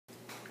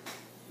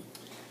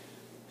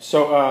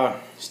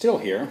Still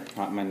here.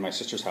 I'm in my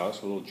sister's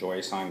house, a little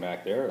joy sign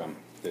back there,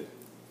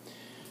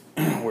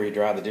 where you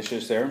dry the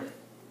dishes there.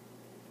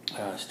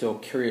 Still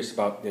curious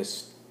about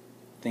this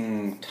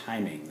thing,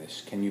 timing.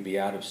 Can you be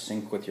out of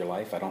sync with your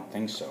life? I don't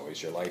think so.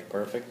 Is your life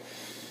perfect?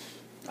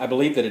 I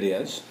believe that it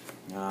is.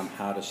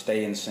 How to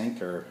stay in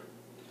sync or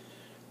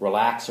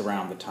relax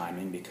around the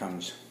timing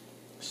becomes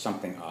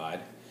something odd.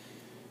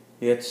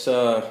 It's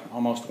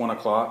almost 1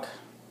 o'clock,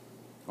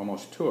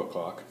 almost 2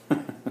 o'clock.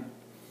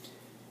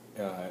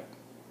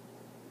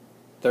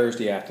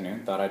 Thursday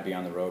afternoon, thought I'd be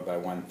on the road by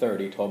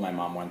 1:30, told my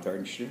mom 1:30,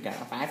 and she'd got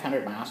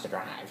 500 miles to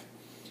drive.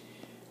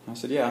 I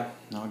said, yeah,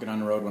 I'll get on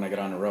the road when I get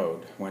on the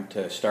road. Went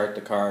to start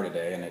the car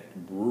today, and it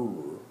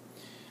brrr.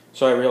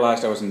 So I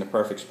realized I was in the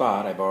perfect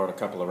spot. I borrowed a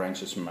couple of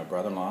wrenches from my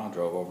brother-in-law,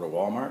 drove over to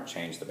Walmart,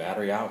 changed the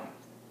battery out.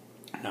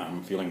 Now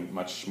I'm feeling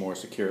much more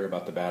secure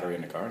about the battery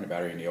in the car, and the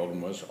battery in the old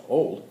one was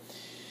old.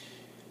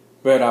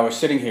 But I was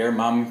sitting here,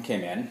 Mom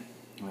came in.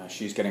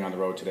 She's getting on the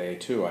road today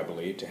too, I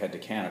believe, to head to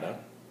Canada.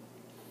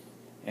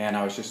 And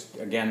I was just,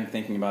 again,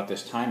 thinking about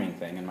this timing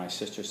thing, and my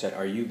sister said,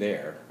 are you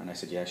there? And I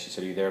said, yes. She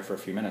said, are you there for a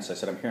few minutes? I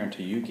said, I'm here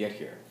until you get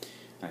here.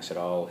 And I said,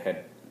 I'll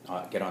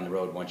get on the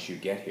road once you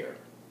get here.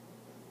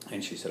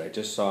 And she said, I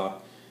just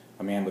saw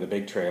a man with a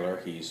big trailer.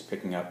 He's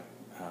picking up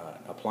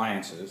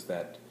appliances.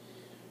 That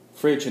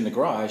fridge in the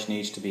garage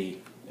needs to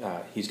be,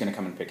 he's going to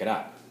come and pick it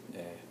up.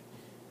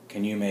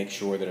 Can you make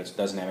sure that it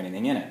doesn't have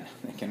anything in it? I'm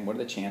thinking, what are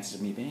the chances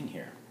of me being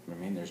here? I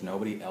mean, there's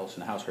nobody else in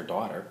the house, her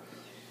daughter.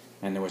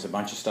 And there was a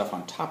bunch of stuff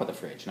on top of the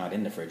fridge, not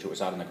in the fridge. It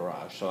was out in the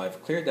garage. So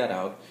I've cleared that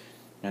out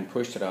and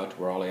pushed it out to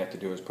where all they have to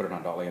do is put it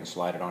on dolly and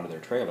slide it onto their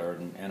trailer,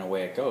 and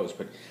away it goes.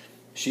 But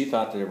she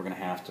thought that they were going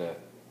to have to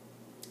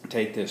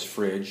take this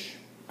fridge,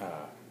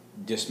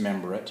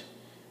 dismember it,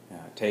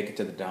 take it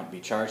to the dump,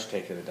 be charged to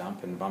take it to the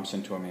dump, and bumps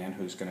into a man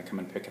who's going to come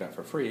and pick it up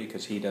for free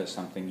because he does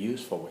something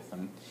useful with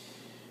them.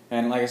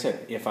 And like I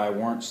said, if I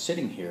weren't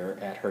sitting here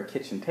at her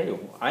kitchen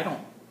table,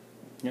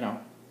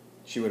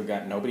 she would have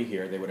got nobody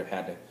here. They would have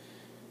had to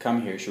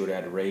come here. She would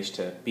have had to race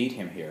to beat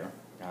him here.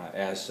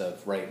 As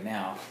of right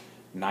now,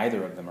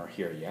 neither of them are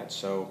here yet.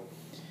 So,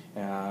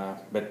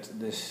 but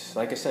this,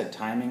 like I said,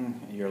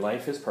 timing, your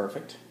life is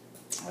perfect.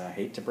 I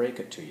hate to break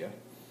it to you.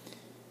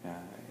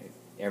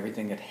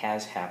 Everything that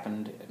has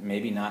happened,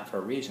 maybe not for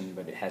a reason,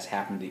 but it has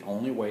happened the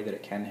only way that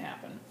it can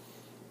happen.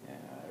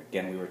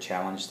 Again, we were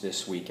challenged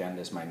this weekend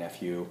as my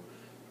nephew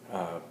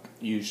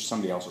used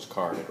somebody else's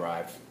car to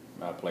drive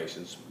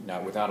places.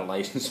 Now, without a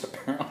license,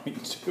 apparently,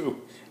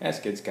 too. This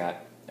kid's got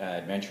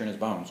adventure in his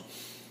bones.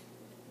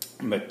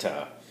 But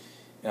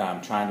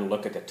I'm trying to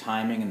look at the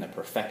timing and the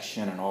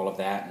perfection and all of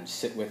that and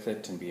sit with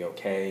it and be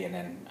okay. And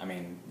then, I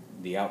mean,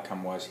 the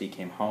outcome was he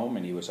came home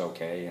and he was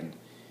okay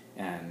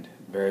and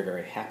very,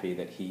 very happy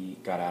that he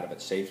got out of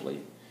it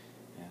safely.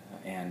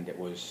 And it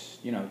was,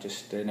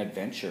 just an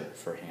adventure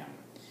for him.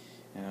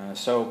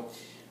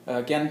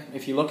 Again,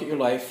 if you look at your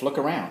life, look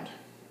around.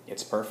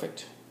 It's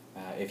perfect.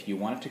 If you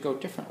want it to go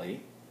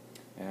differently,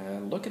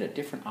 look at a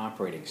different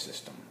operating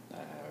system.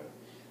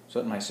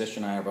 So that my sister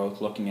and I are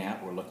both looking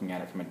at. We're looking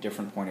at it from a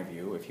different point of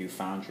view. If you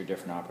found your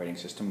different operating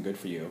system, good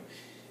for you.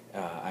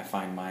 I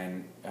find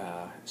mine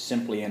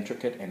simply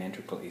intricate and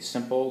intricately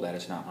simple. That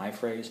is not my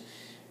phrase.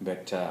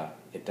 But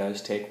it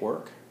does take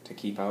work to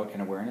keep out in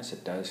awareness.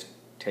 It does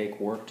take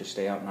work to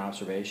stay out in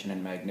observation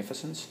and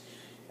magnificence.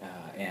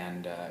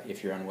 And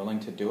if you're unwilling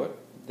to do it,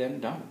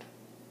 then don't.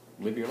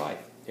 Live your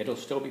life. It'll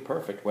still be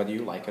perfect whether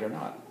you like it or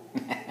not.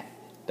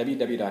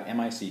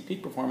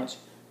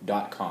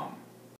 www.micpeakperformance.com